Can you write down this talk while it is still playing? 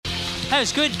That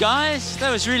was good, guys.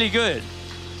 That was really good.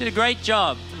 Did a great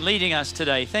job leading us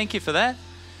today. Thank you for that.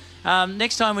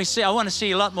 Next time we see, I want to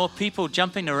see a lot more people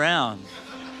jumping around.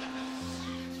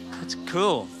 That's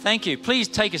cool. Thank you. Please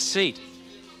take a seat.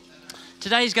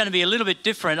 Today's going to be a little bit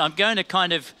different. I'm going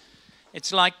to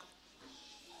it's like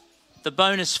the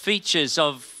bonus features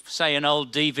of, say, an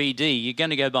old DVD. You're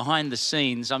going to go behind the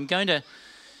scenes. I'm going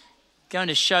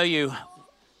to show you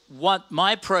what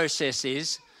my process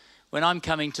is when I'm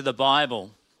coming to the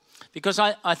Bible. Because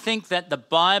I think that the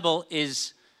Bible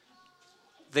is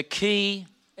the key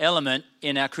element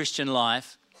in our Christian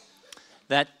life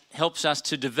that helps us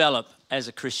to develop as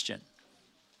a Christian.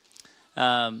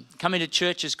 Coming to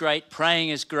church is great, praying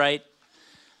is great.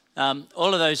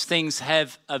 All of those things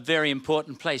have a very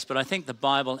important place, but I think the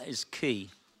Bible is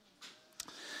key.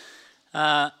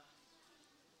 It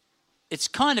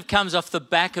kind of comes off the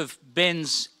back of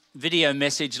Ben's video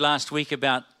message last week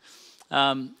about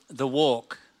the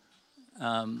walk,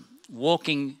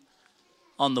 walking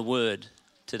on the Word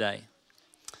today.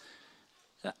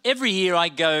 Every year I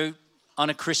go on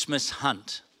a Christmas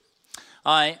hunt.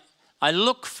 I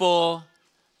look for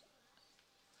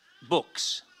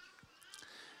books.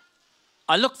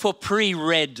 I look for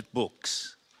pre-read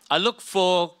books. I look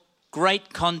for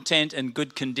great content and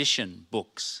good condition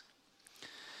books.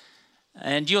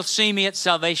 And you'll see me at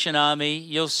Salvation Army.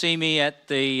 You'll see me at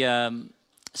the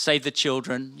Save the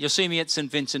Children. You'll see me at St.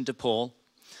 Vincent de Paul.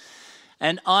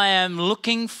 And I am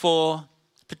looking for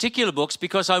particular books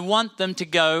because I want them to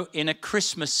go in a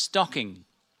Christmas stocking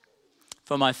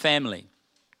for my family.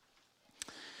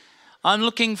 I'm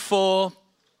looking for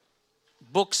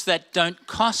books that don't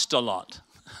cost a lot.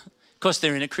 Of course,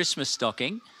 they're in a Christmas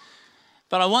stocking,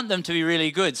 but I want them to be really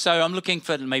good. So I'm looking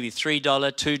for maybe $3,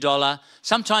 $2,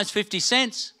 sometimes 50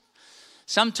 cents.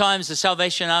 Sometimes the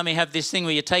Salvation Army have this thing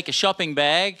where you take a shopping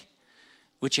bag,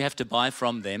 which you have to buy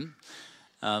from them,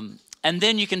 and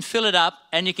then you can fill it up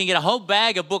and you can get a whole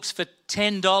bag of books for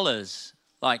 $10.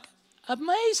 Like,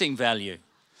 amazing value.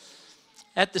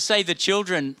 At the Save the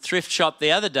Children thrift shop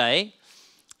the other day,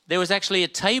 there was actually a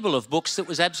table of books that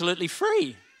was absolutely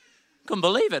free. Couldn't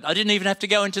believe it. I didn't even have to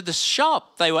go into the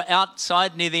shop. They were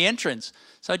outside near the entrance.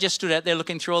 So I just stood out there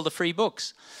looking through all the free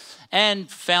books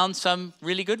and found some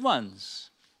really good ones.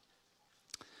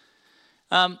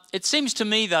 It seems to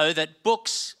me, though, that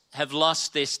books have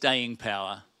lost their staying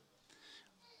power.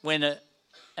 When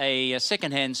a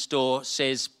second-hand store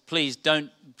says, please don't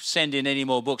send in any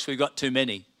more books, we've got too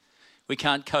many. We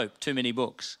can't cope, too many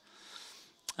books.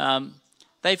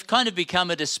 They've kind of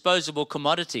become a disposable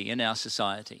commodity in our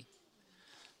society.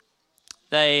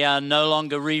 They are no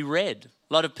longer reread.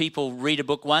 A lot of people read a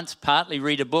book once, partly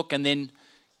read a book and then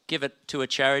give it to a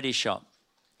charity shop.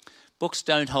 Books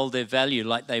don't hold their value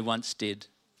like they once did.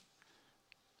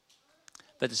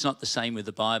 But it's not the same with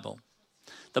the Bible.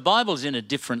 The Bible's in a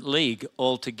different league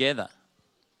altogether.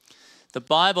 The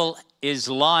Bible is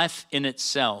life in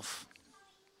itself.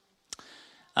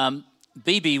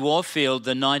 B.B. Warfield,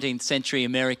 the 19th century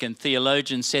American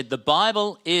theologian, said the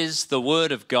Bible is the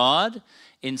Word of God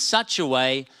in such a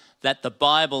way that the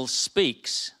Bible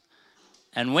speaks.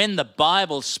 And when the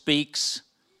Bible speaks,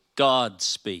 God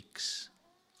speaks.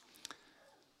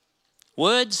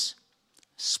 Words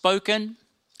spoken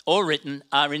or written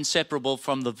are inseparable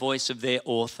from the voice of their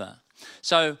author.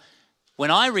 So when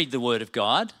I read the Word of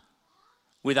God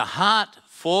with a heart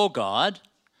for God,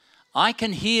 I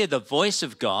can hear the voice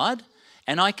of God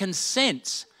and I can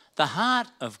sense the heart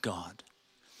of God.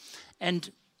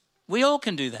 And we all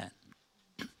can do that.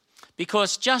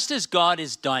 Because just as God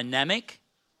is dynamic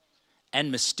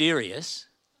and mysterious,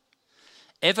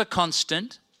 ever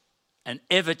constant and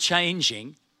ever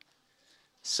changing,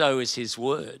 so is his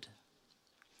word.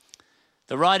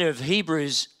 The writer of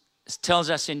Hebrews tells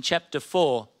us in chapter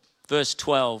 4, verse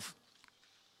 12,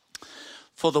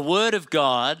 for the word of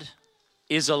God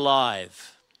is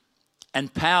alive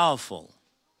and powerful.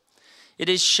 It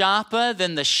is sharper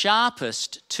than the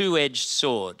sharpest two-edged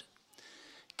sword,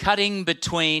 cutting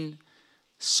between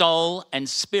soul and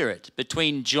spirit,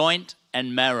 between joint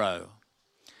and marrow.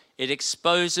 It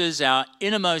exposes our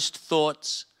innermost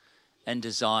thoughts and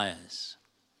desires.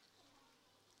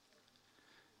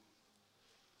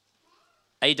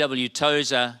 A.W.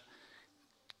 Tozer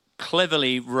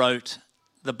cleverly wrote,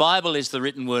 the Bible is the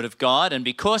written word of God, and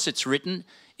because it's written,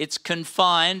 it's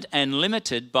confined and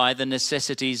limited by the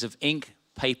necessities of ink,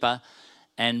 paper,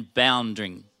 and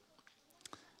bounding.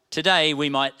 Today, we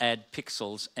might add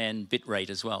pixels and bitrate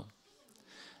as well.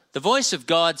 The voice of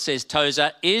God, says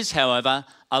Tozer, is, however,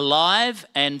 alive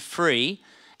and free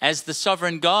as the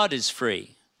sovereign God is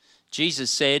free.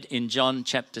 Jesus said in John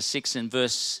chapter 6 and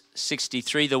verse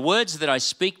 63, "The words that I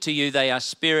speak to you, they are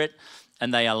spirit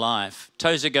and they are life."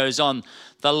 Tozer goes on,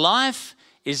 "The life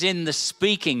is in the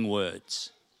speaking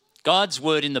words." God's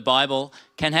word in the Bible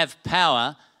can have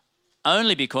power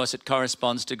only because it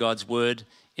corresponds to God's word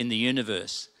in the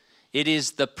universe. It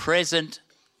is the present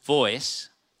voice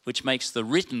which makes the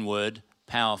written word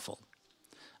powerful.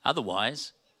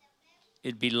 Otherwise,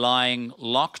 it'd be lying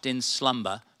locked in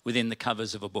slumber within the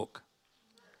covers of a book.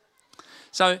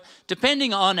 So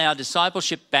depending on our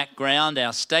discipleship background,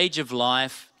 our stage of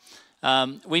life,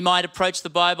 we might approach the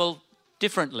Bible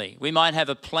differently. We might have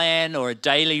a plan or a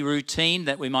daily routine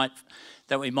that we might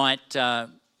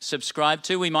subscribe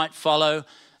to. We might follow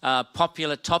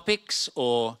popular topics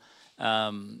or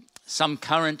some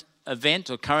current event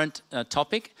or current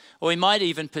topic, or we might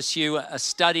even pursue a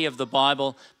study of the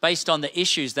Bible based on the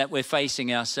issues that we're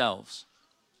facing ourselves.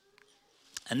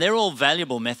 And they're all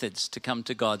valuable methods to come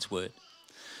to God's word,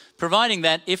 providing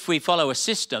that if we follow a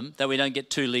system, that we don't get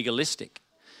too legalistic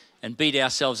and beat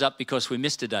ourselves up because we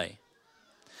missed a day.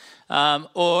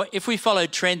 Or if we follow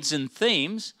trends and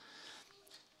themes,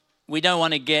 we don't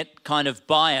want to get kind of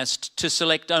biased to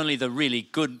select only the really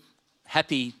good,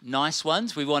 happy, nice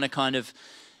ones. We want to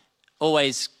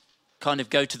always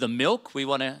go to the milk. We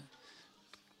want to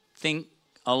think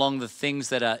along the things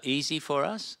that are easy for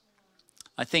us.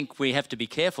 I think we have to be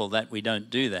careful that we don't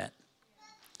do that.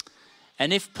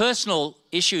 And if personal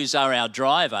issues are our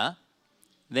driver,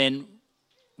 then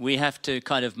we have to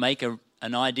kind of make an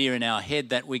idea in our head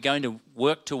that we're going to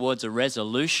work towards a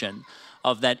resolution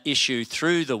of that issue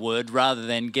through the word, rather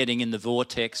than getting in the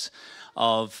vortex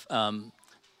of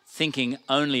thinking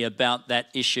only about that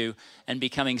issue and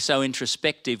becoming so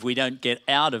introspective we don't get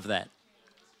out of that.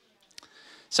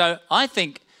 So I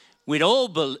think we'd all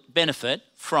benefit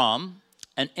from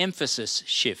an emphasis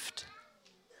shift.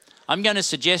 I'm going to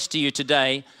suggest to you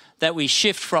today that we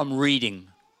shift from reading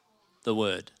the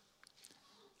word.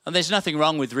 And there's nothing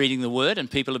wrong with reading the word, and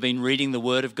people have been reading the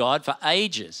word of God for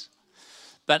ages.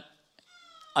 But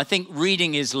I think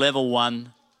reading is level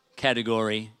one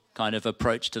category kind of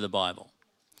approach to the Bible.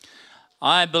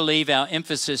 I believe our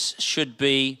emphasis should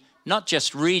be not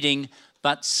just reading,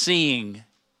 but seeing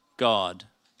God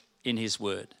in his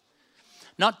word.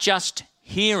 Not just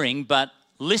hearing, but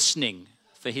listening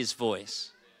for his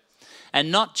voice.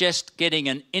 And not just getting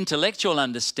an intellectual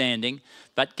understanding,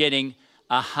 but getting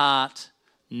a heart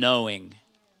knowing.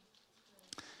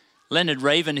 Leonard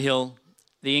Ravenhill,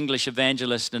 the English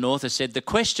evangelist and author, said, "The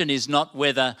question is not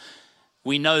whether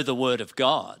we know the word of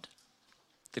God.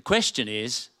 The question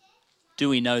is, do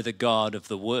we know the God of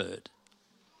the word?"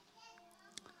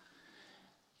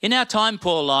 In our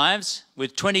time-poor lives,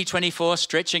 with 2024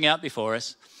 stretching out before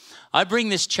us, I bring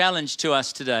this challenge to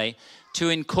us today to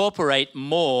incorporate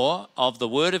more of the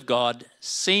word of God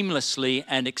seamlessly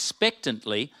and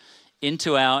expectantly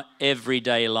into our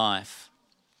everyday life.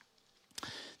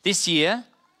 This year,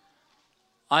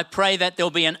 I pray that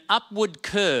there'll be an upward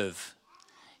curve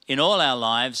in all our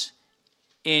lives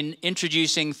in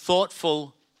introducing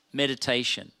thoughtful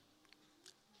meditation,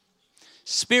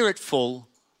 spiritful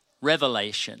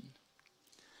revelation,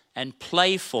 and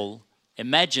playful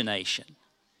imagination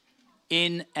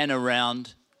in and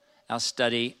around our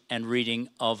study and reading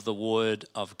of the Word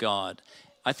of God.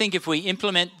 I think if we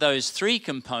implement those three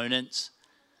components,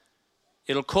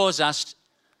 it'll cause us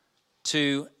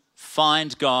to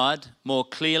find God more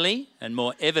clearly and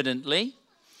more evidently,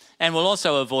 and we'll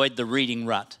also avoid the reading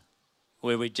rut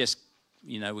where we just,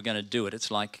 we're going to do it.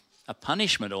 It's like a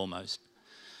punishment almost.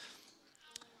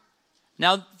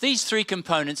 Now, these three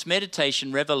components,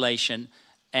 meditation, revelation,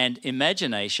 and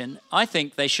imagination, I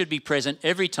think they should be present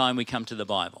every time we come to the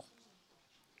Bible.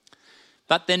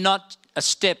 But they're not a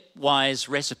stepwise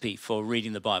recipe for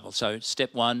reading the Bible. So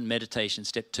step one, meditation,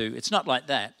 step two. It's not like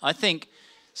that. I think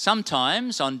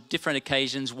sometimes on different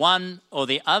occasions, one or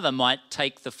the other might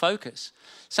take the focus.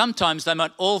 Sometimes they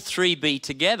might all three be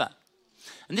together.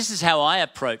 And this is how I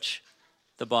approach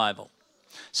the Bible.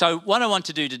 So what I want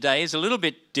to do today is a little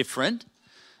bit different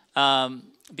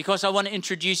because I want to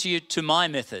introduce you to my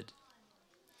method.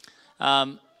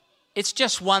 It's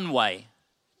just one way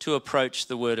to approach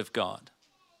the Word of God.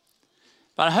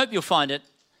 But I hope you'll find it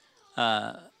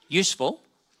useful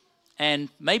and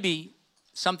maybe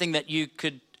something that you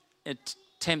could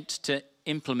attempt to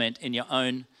implement in your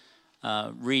own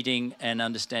reading and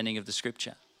understanding of the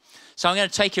Scripture. So I'm going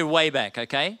to take you way back,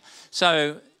 okay?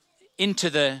 So into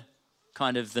the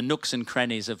kind of the nooks and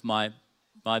crannies of my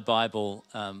Bible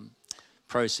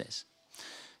process.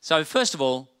 So first of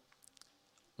all,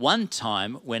 one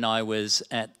time when I was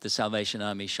at the Salvation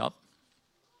Army shop,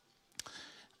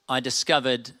 I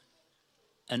discovered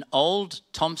an old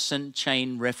Thompson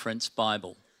Chain Reference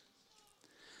Bible.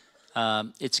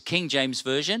 It's a King James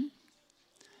Version,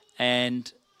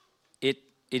 and it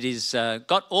is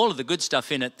got all of the good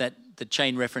stuff in it that the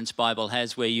Chain Reference Bible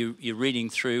has, where you're reading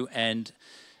through, and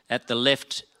at the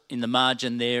left in the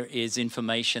margin there is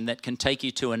information that can take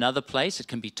you to another place. It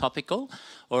can be topical,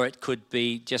 or it could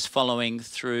be just following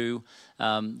through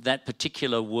that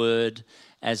particular word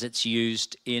as it's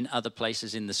used in other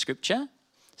places in the scripture.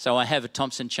 So I have a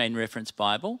Thompson Chain Reference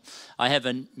Bible. I have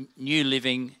a New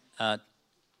Living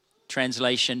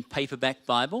Translation paperback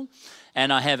Bible,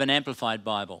 and I have an Amplified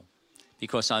Bible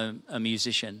because I'm a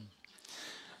musician.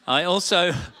 I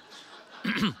also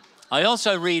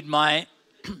read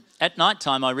at night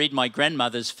time I read my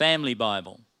grandmother's family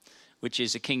Bible, which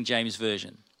is a King James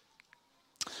Version.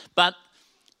 But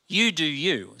you do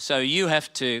you. So you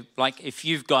have to, like, if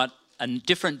you've got a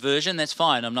different version, that's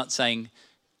fine. I'm not saying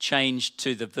change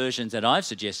to the versions that I've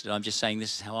suggested. I'm just saying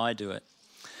this is how I do it.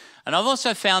 And I've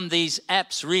also found these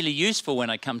apps really useful when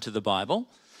I come to the Bible.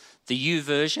 The U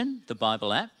version, the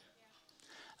Bible app,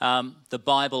 the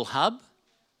Bible Hub,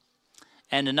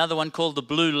 and another one called the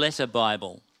Blue Letter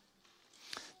Bible.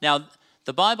 Now,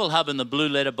 the Bible Hub and the Blue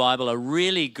Letter Bible are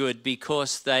really good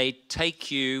because they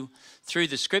take you through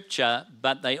the scripture,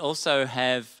 but they also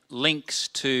have links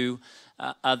to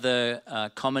other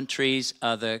commentaries,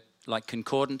 other like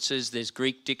concordances. There's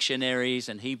Greek dictionaries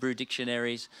and Hebrew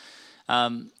dictionaries.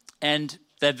 And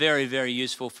they're very, very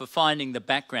useful for finding the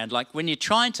background. Like when you're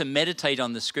trying to meditate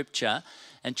on the scripture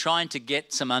and trying to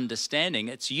get some understanding,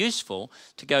 it's useful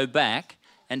to go back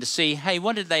and to see, hey,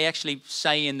 what did they actually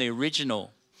say in the original?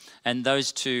 And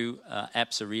those two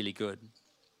apps are really good.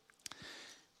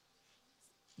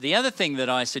 The other thing that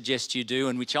I suggest you do,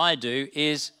 and which I do,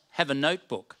 is have a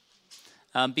notebook.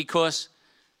 Because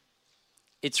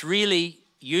it's really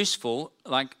useful.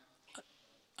 Like,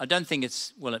 I don't think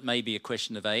it's, well, it may be a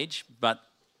question of age, but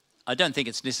I don't think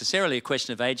it's necessarily a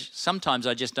question of age. Sometimes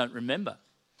I just don't remember.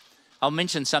 I'll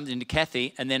mention something to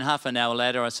Kathy, and then half an hour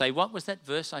later I say, what was that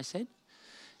verse I said?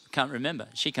 I can't remember.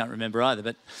 She can't remember either,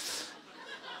 but...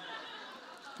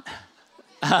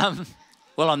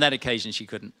 well, on that occasion she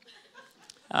couldn't.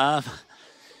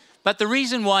 But the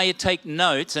reason why you take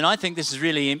notes, and I think this is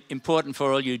really important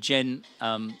for all you Gen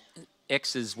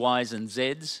X's, Y's and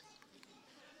Z's,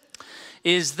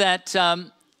 is that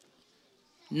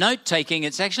note-taking,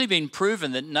 it's actually been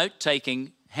proven that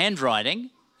note-taking, handwriting,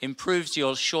 improves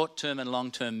your short-term and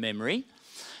long-term memory.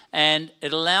 And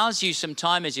it allows you some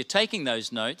time as you're taking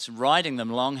those notes, writing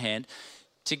them longhand,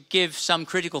 to give some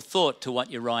critical thought to what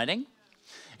you're writing.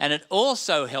 And it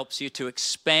also helps you to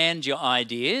expand your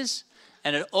ideas.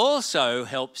 And it also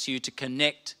helps you to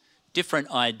connect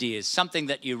different ideas. Something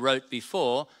that you wrote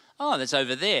before, oh, that's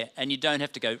over there. And you don't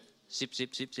have to go zip,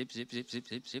 zip, zip, zip, zip, zip, zip,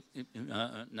 zip, zip.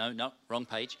 No, wrong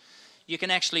page. You can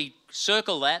actually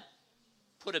circle that,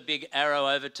 put a big arrow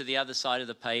over to the other side of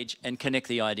the page and connect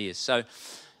the ideas. So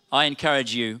I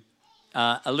encourage you,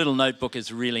 a little notebook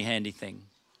is a really handy thing.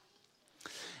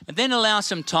 And then allow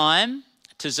some time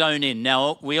to zone in.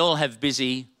 Now, we all have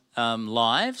busy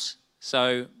lives,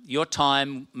 so your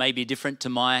time may be different to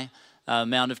my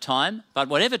amount of time, but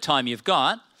whatever time you've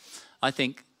got, I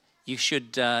think you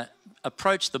should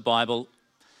approach the Bible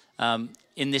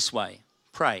in this way.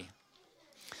 Pray.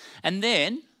 And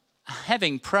then,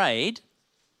 having prayed,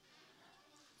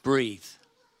 breathe.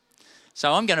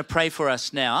 So I'm going to pray for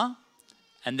us now,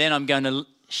 and then I'm going to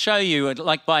show you,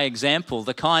 like by example,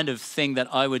 the kind of thing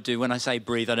that I would do when I say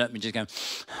breathe. I don't mean just go.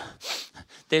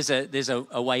 There's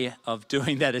a way of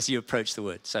doing that as you approach the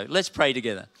word. So let's pray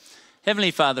together.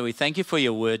 Heavenly Father, we thank you for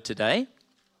your word today.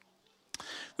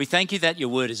 We thank you that your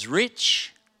word is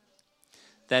rich,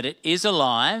 that it is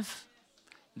alive,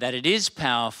 that it is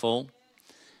powerful,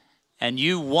 and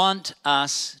you want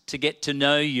us to get to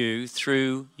know you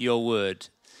through your word,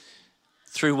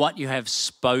 through what you have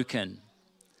spoken.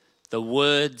 The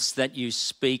words that you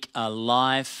speak are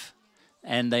life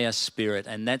and they are spirit.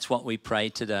 And that's what we pray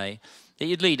today, that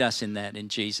you'd lead us in that in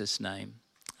Jesus' name.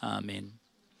 Amen.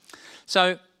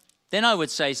 So then I would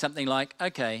say something like,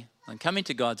 okay, I'm coming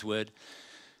to God's word.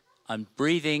 I'm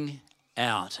breathing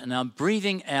out. And I'm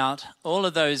breathing out all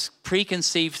of those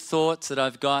preconceived thoughts that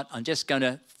I've got. I'm just going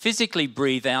to physically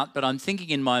breathe out, but I'm thinking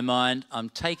in my mind, I'm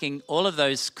taking all of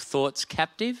those thoughts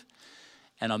captive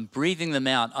and I'm breathing them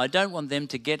out. I don't want them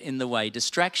to get in the way.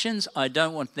 Distractions, I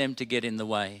don't want them to get in the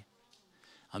way.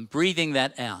 I'm breathing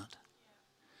that out.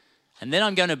 And then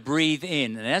I'm going to breathe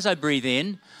in. And as I breathe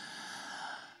in,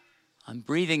 I'm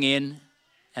breathing in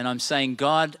and I'm saying,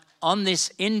 God, on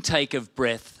this intake of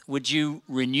breath, would you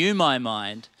renew my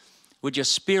mind? Would your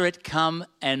Spirit come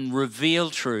and reveal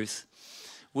truth?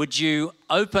 Would you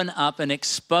open up and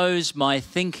expose my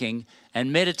thinking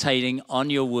and meditating on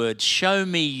your word? Show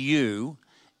me you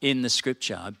in the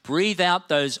scripture. I breathe out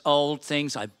those old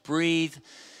things. I breathe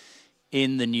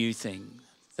in the new thing,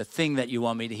 the thing that you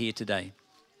want me to hear today.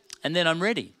 And then I'm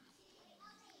ready.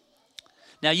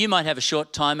 Now, you might have a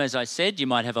short time, as I said. You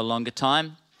might have a longer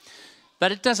time.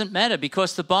 But it doesn't matter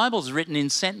because the Bible's written in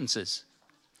sentences,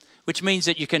 which means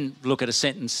that you can look at a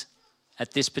sentence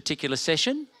at this particular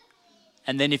session.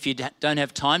 And then if you don't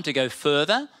have time to go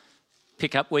further,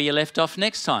 pick up where you left off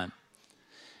next time.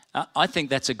 I think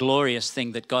that's a glorious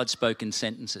thing that God spoke in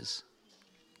sentences.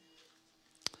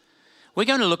 We're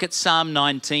going to look at Psalm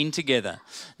 19 together.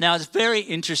 Now, it's very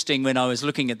interesting when I was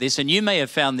looking at this, and you may have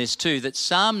found this too, that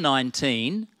Psalm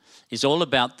 19 is all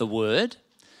about the Word,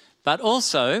 but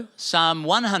also Psalm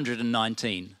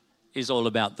 119 is all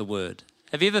about the Word.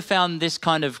 Have you ever found this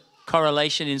kind of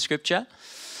correlation in Scripture?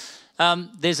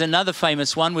 There's another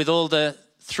famous one with all the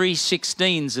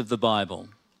 3:16s of the Bible.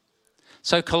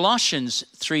 So Colossians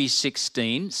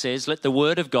 3:16 says, let the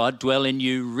word of God dwell in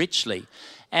you richly.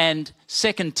 And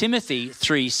 2 Timothy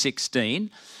 3:16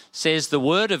 says the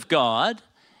word of God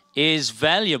is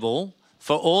valuable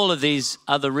for all of these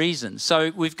other reasons.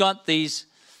 So we've got these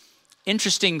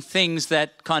interesting things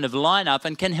that kind of line up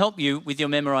and can help you with your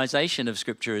memorization of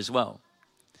Scripture as well.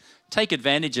 Take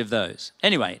advantage of those.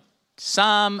 Anyway,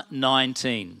 Psalm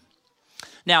 19.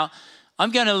 Now,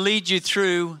 I'm going to lead you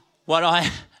through what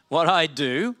I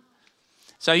do.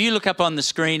 So you look up on the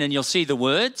screen and you'll see the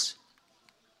words.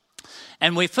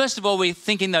 And first of all, we're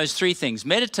thinking those three things: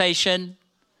 meditation,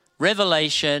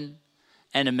 revelation,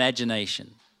 and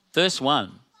imagination. Verse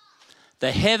 1,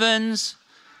 the heavens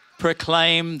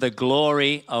proclaim the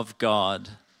glory of God.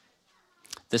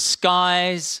 The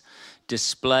skies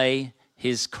display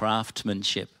his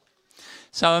craftsmanship.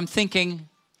 So I'm thinking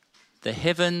the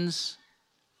heavens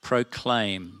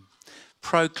proclaim.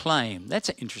 Proclaim. That's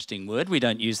an interesting word. We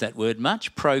don't use that word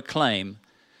much. Proclaim.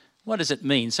 What does it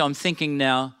mean? So I'm thinking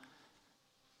now,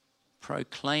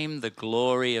 proclaim the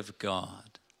glory of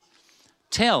God.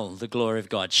 Tell the glory of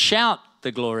God. Shout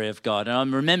the glory of God. And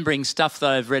I'm remembering stuff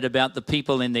that I've read about the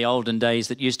people in the olden days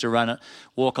that used to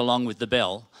walk along with the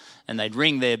bell, and they'd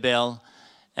ring their bell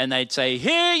and they'd say,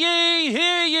 hear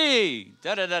ye,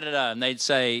 da-da-da-da-da. And they'd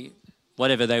say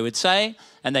whatever they would say,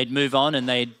 and they'd move on and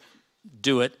they'd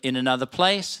do it in another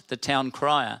place, the town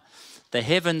crier. The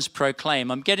heavens proclaim.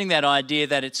 I'm getting that idea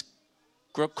that it's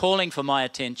calling for my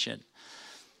attention.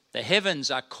 The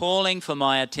heavens are calling for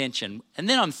my attention. And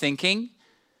then I'm thinking,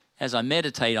 as I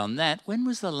meditate on that, when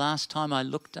was the last time I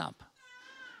looked up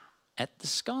at the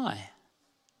sky?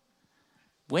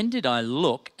 When did I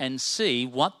look and see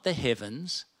what the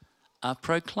heavens are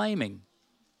proclaiming?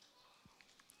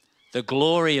 The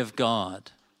glory of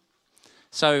God.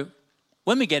 So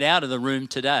when we get out of the room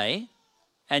today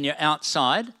and you're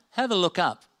outside, have a look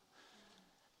up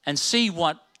and see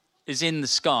what is in the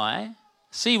sky,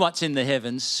 see what's in the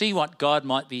heavens, see what God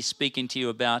might be speaking to you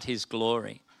about his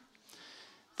glory.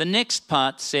 The next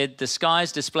part said, the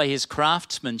skies display his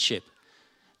craftsmanship.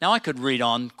 Now I could read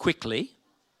on quickly,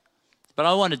 but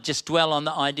I want to just dwell on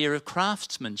the idea of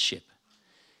craftsmanship.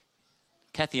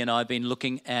 Kathy and I have been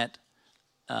looking at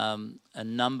a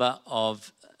number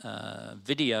of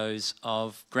videos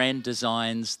of Grand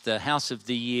Design's The House of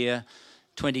the Year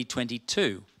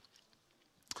 2022.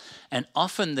 And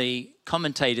often the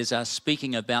commentators are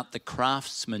speaking about the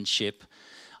craftsmanship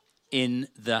in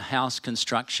the house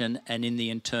construction and in the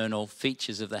internal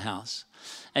features of the house.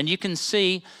 And you can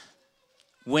see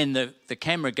when the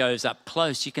camera goes up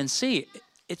close, you can see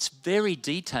it's very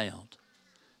detailed.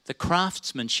 The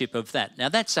craftsmanship of that. Now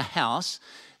that's a house,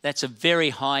 that's a very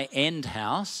high-end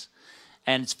house,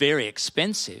 and it's very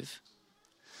expensive.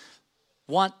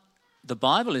 What the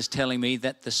Bible is telling me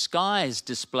that the skies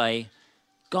display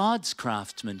God's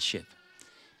craftsmanship,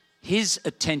 his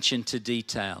attention to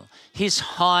detail, his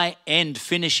high-end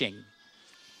finishing.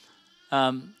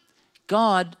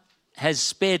 God has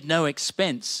spared no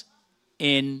expense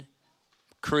in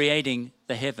creating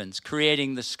the heavens,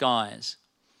 creating the skies.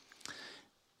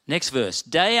 Next verse,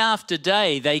 day after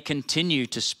day they continue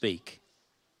to speak.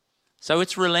 So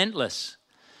it's relentless.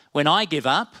 When I give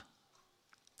up,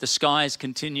 the skies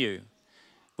continue.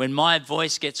 When my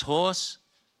voice gets hoarse,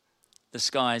 the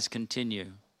skies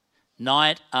continue.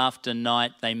 Night after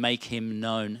night they make him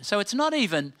known. So it's not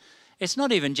even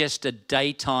just a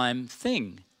daytime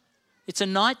thing. It's a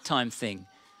nighttime thing.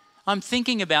 I'm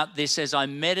thinking about this as I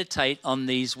meditate on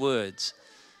these words.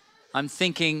 I'm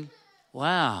thinking,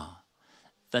 wow,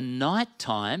 the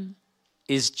nighttime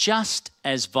is just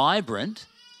as vibrant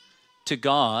to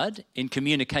God in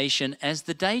communication as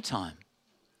the daytime.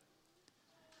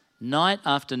 Night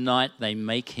after night they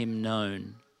make him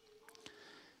known.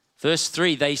 Verse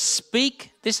 3, they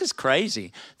speak, this is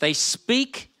crazy, they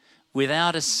speak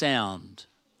without a sound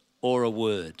or a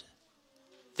word.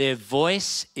 Their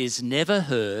voice is never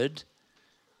heard.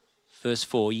 Verse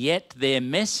 4, yet their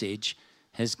message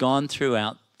has gone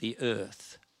throughout the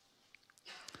earth.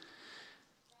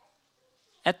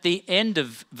 At the end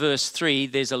of verse 3,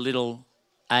 there's a little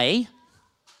A.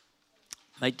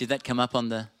 Mate, did that come up on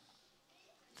the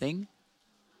thing?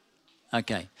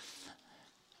 Okay.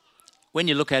 When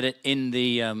you look at it in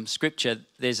the scripture,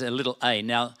 there's a little A.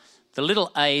 Now, the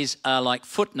little A's are like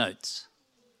footnotes.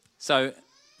 So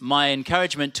my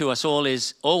encouragement to us all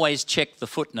is always check the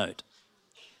footnote.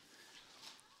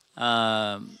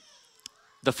 The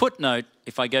footnote,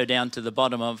 if I go down to the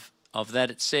bottom of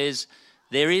that, it says,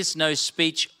 there is no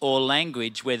speech or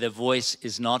language where the voice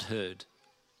is not heard.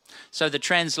 So the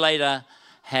translator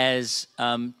has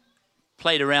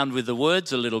played around with the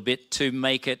words a little bit to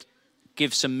make it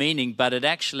give some meaning, but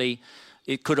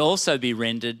it could also be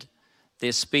rendered,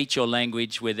 their speech or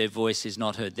language where their voice is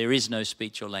not heard. There is no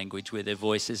speech or language where their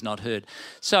voice is not heard.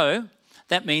 So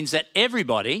that means that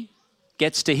everybody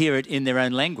gets to hear it in their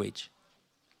own language.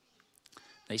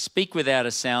 They speak without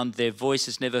a sound, their voice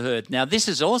is never heard. Now, this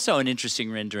is also an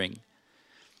interesting rendering.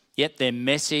 Yet their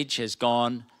message has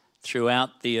gone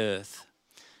throughout the earth.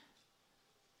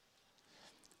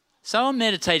 So I'm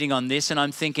meditating on this and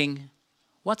I'm thinking,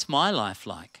 what's my life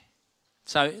like?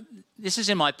 So this is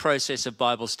in my process of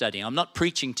Bible study. I'm not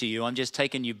preaching to you, I'm just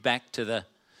taking you back to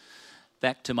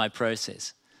my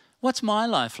process. What's my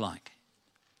life like?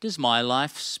 Does my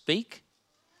life speak?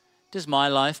 Does my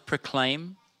life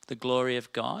proclaim the glory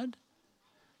of God?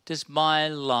 Does my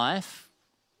life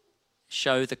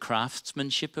show the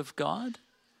craftsmanship of God?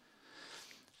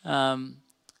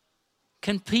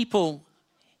 Can people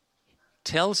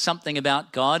tell something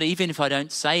about God even if I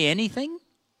don't say anything?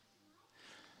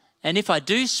 And if I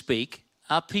do speak,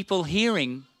 are people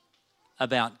hearing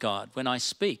about God when I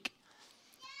speak?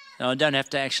 Now, I don't have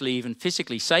to actually even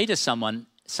physically say to someone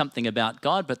something about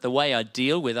God, but the way I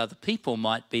deal with other people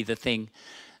might be the thing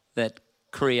that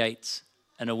creates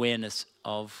an awareness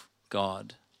of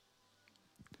God.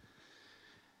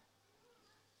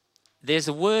 There's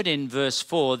a word in verse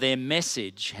 4, their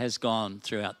message has gone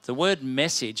throughout. The word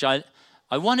message, I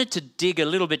wanted to dig a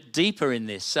little bit deeper in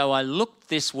this, so I looked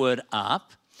this word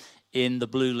up in the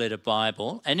Blue Letter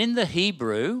Bible, and in the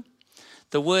Hebrew,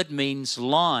 the word means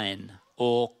line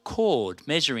or cord,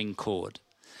 measuring cord.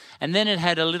 And then it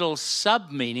had a little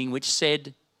sub-meaning which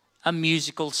said a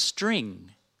musical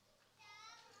string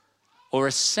or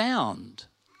a sound.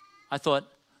 I thought,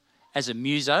 as a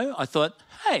muso, I thought,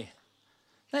 hey,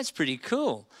 that's pretty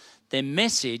cool. Their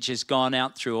message has gone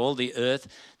out through all the earth.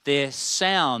 Their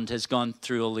sound has gone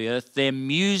through all the earth. Their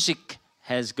music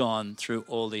has gone through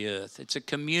all the earth. It's a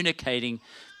communicating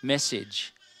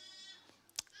message.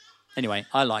 Anyway,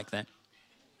 I like that.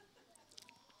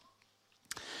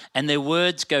 And their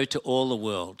words go to all the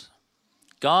world.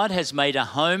 God has made a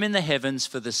home in the heavens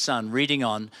for the sun. Reading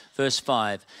on, verse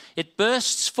 5. It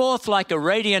bursts forth like a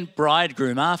radiant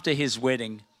bridegroom after his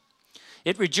wedding.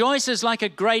 It rejoices like a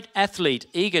great athlete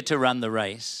eager to run the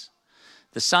race.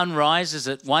 The sun rises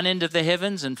at one end of the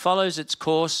heavens and follows its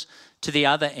course to the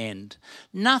other end.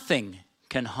 Nothing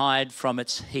can hide from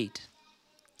its heat.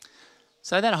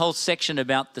 So that whole section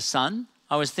about the sun,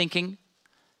 I was thinking,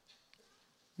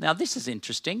 now this is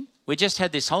interesting. We just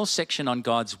had this whole section on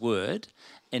God's word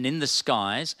and in the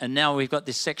skies, and now we've got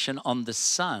this section on the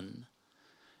sun.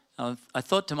 I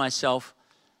thought to myself,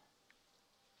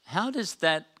 how does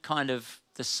that kind of,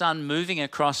 the sun moving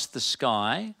across the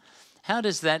sky, how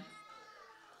does that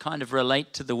kind of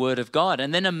relate to the word of God?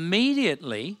 And then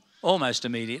immediately, almost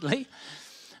immediately,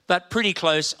 but pretty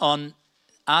close on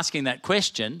asking that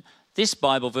question, this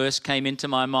Bible verse came into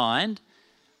my mind.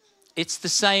 It's the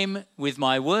same with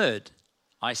my word.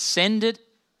 I send it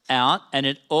out and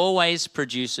it always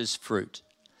produces fruit.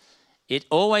 It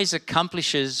always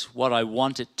accomplishes what I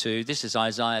want it to. This is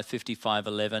Isaiah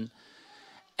 55:11.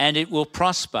 And it will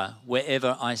prosper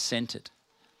wherever I sent it.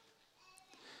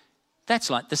 That's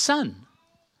like the sun.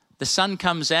 The sun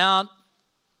comes out,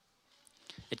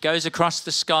 it goes across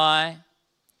the sky,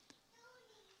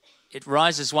 it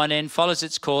rises one end, follows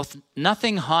its course,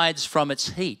 nothing hides from its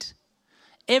heat.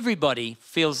 Everybody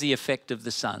feels the effect of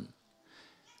the sun.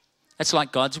 It's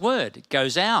like God's word. It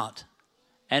goes out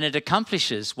and it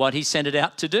accomplishes what he sent it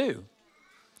out to do.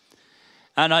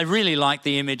 And I really like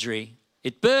the imagery.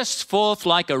 It bursts forth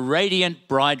like a radiant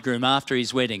bridegroom after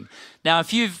his wedding. Now,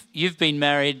 if you've been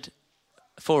married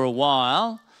for a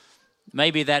while,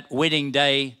 maybe that wedding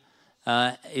day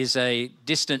is a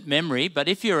distant memory. But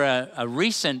if you're a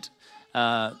recent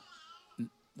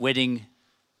wedding,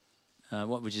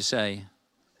 what would you say?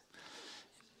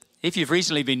 If you've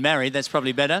recently been married, that's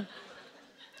probably better.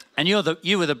 And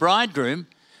you were the bridegroom,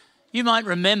 you might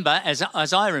remember,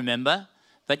 as I remember,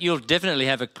 but you'll definitely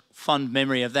have a fond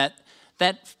memory of that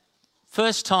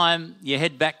first time you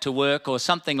head back to work or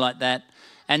something like that,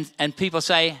 and people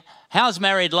say, how's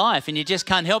married life? And you just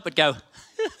can't help but go,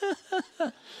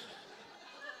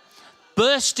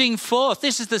 bursting forth.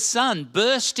 This is the sun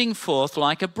bursting forth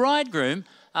like a bridegroom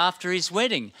after his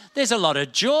wedding. There's a lot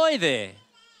of joy there.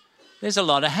 There's a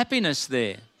lot of happiness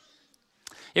there.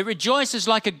 It rejoices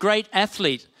like a great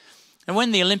athlete. And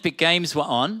when the Olympic Games were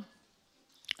on,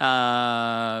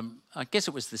 I guess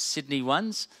it was the Sydney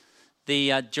ones,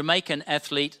 the Jamaican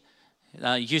athlete,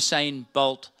 Usain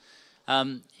Bolt,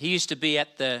 he used to be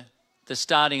at the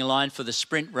starting line for the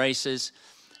sprint races,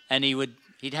 and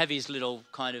he'd have his little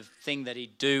kind of thing that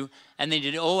he'd do, and then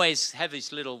he'd always have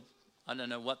his little, I don't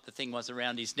know what the thing was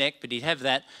around his neck, but he'd have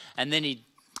that, and then he'd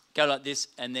go like this,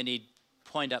 and then he'd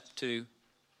point up to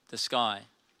the sky.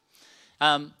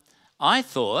 I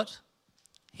thought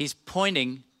he's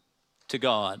pointing to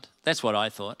God. That's what I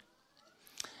thought.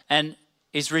 And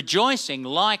is rejoicing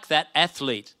like that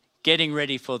athlete getting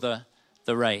ready for the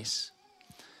race.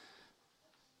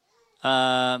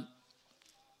 So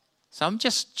I'm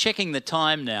just checking the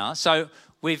time now. So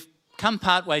we've come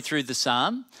partway through the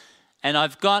psalm, and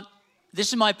this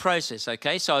is my process,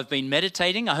 okay? So I've been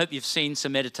meditating. I hope you've seen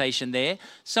some meditation there.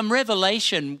 Some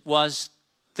revelation was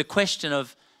the question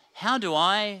of how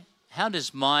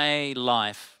does my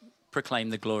life proclaim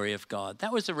the glory of God?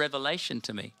 That was a revelation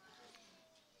to me.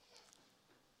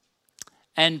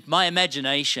 And my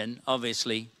imagination,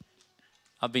 obviously,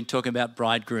 I've been talking about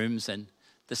bridegrooms and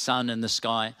the sun and the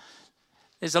sky.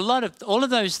 There's all of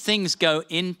those things go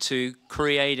into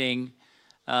creating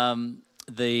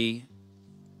the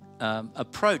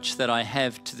approach that I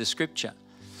have to the scripture.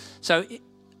 So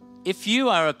if you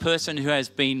are a person who has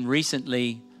been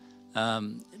recently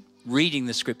reading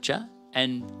the scripture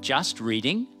and just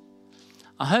reading,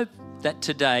 I hope that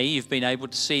today you've been able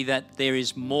to see that there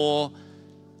is more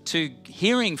to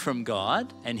hearing from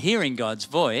God and hearing God's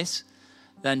voice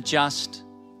than just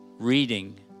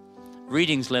reading.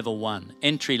 Reading's level 1,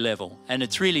 entry level, and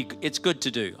it's good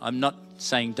to do. I'm not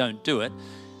saying don't do it,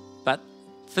 but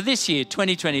for this year,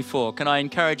 2024, can I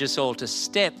encourage us all to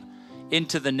step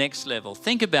into the next level?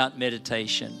 Think about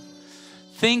meditation.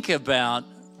 Think about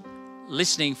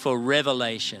listening for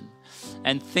revelation,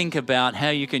 and think about how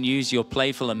you can use your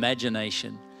playful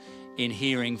imagination in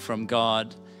hearing from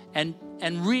God and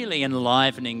really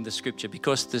enlivening the scripture,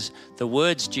 because the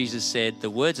words Jesus said, the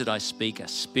words that I speak are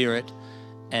spirit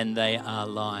and they are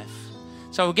life.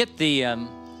 So we'll get the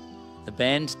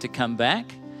band to come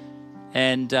back,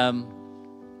 and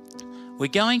we're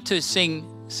going to sing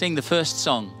the first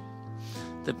song,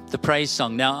 the praise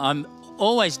song. Now, I'm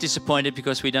always disappointed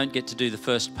because we don't get to do the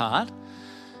first part.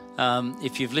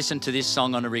 If you've listened to this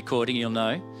song on a recording, you'll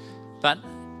know. But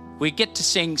we get to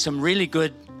sing some really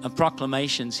good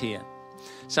proclamations here.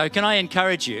 So can I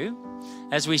encourage you,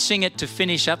 as we sing it to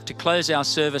finish up, to close our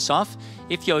service off,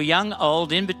 if you're young,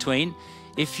 old, in between,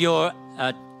 if you're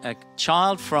a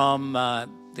child from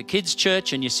the kids'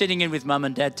 church and you're sitting in with mum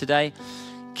and dad today,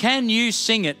 can you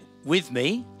sing it with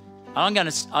me? I'm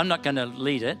not going to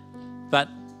lead it, but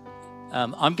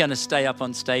I'm going to stay up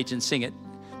on stage and sing it.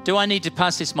 Do I need to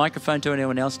pass this microphone to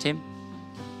anyone else, Tim?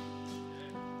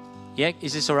 Yeah,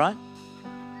 is this all right?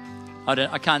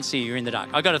 I can't see you, you're in the dark.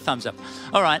 I got a thumbs up.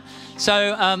 All right,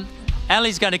 so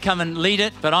Ali's going to come and lead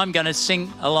it, but I'm going to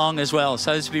sing along as well.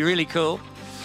 So this will be really cool.